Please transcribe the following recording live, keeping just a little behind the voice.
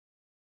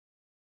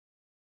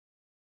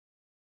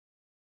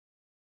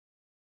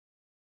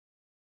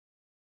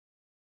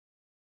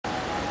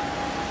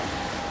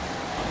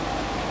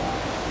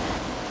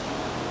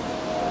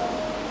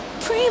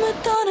prima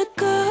donna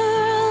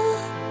girl,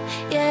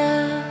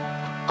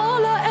 yeah.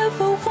 All I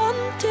ever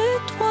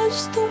wanted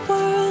was the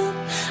world.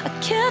 I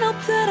can't help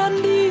that I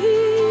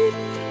need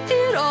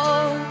it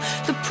all.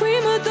 The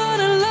prima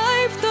donna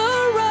life, the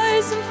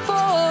rise and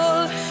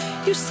fall.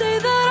 You say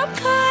that I'm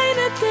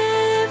kinda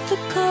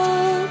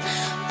difficult,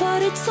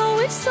 but it's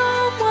always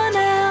someone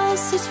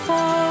else's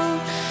fault.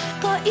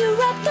 Got you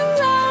wrapped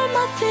around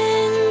my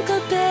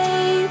finger,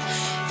 babe.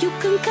 You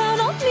can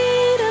count on me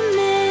to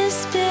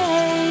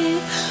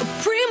misbehave. A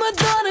prima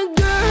donna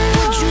girl,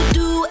 would you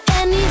do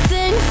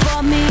anything for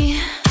me?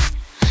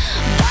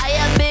 Buy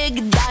a big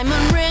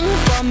diamond ring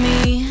for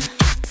me?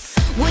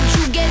 Would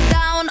you get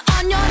down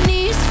on your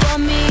knees for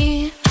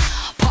me?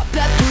 Pop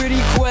that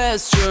pretty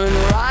question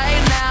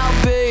right now,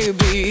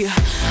 baby.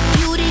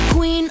 Beauty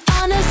queen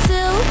on a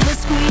silver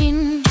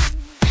screen,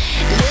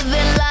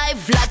 living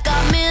life like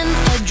I'm in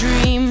a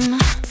dream.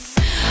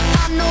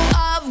 I know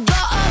I've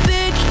got a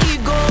big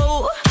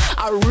ego,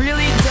 I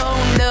really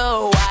don't know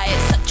why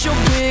it's such a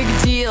big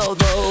deal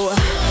though.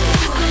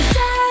 I'm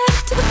sad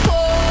to the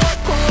core,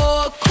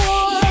 core,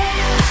 core.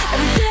 Yeah.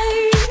 Every day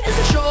is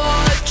a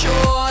chore,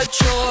 chore,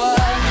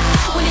 chore.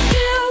 When you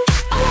give,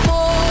 I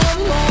want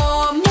more,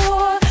 more,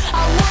 more.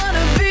 I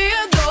wanna be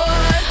a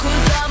god,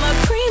 'cause I'm a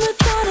prima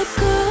donna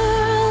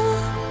girl,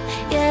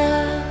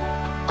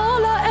 yeah.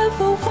 All I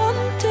ever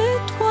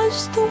wanted was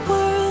the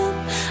world.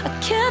 I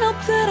can't help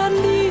that I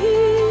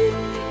need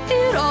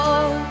it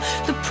all.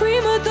 The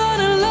prima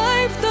donna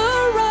life, the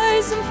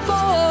rise and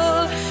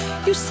fall.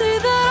 You say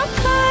that I'm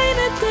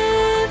kinda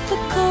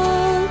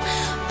difficult,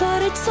 but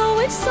it's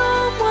always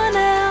someone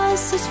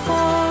else's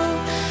fault.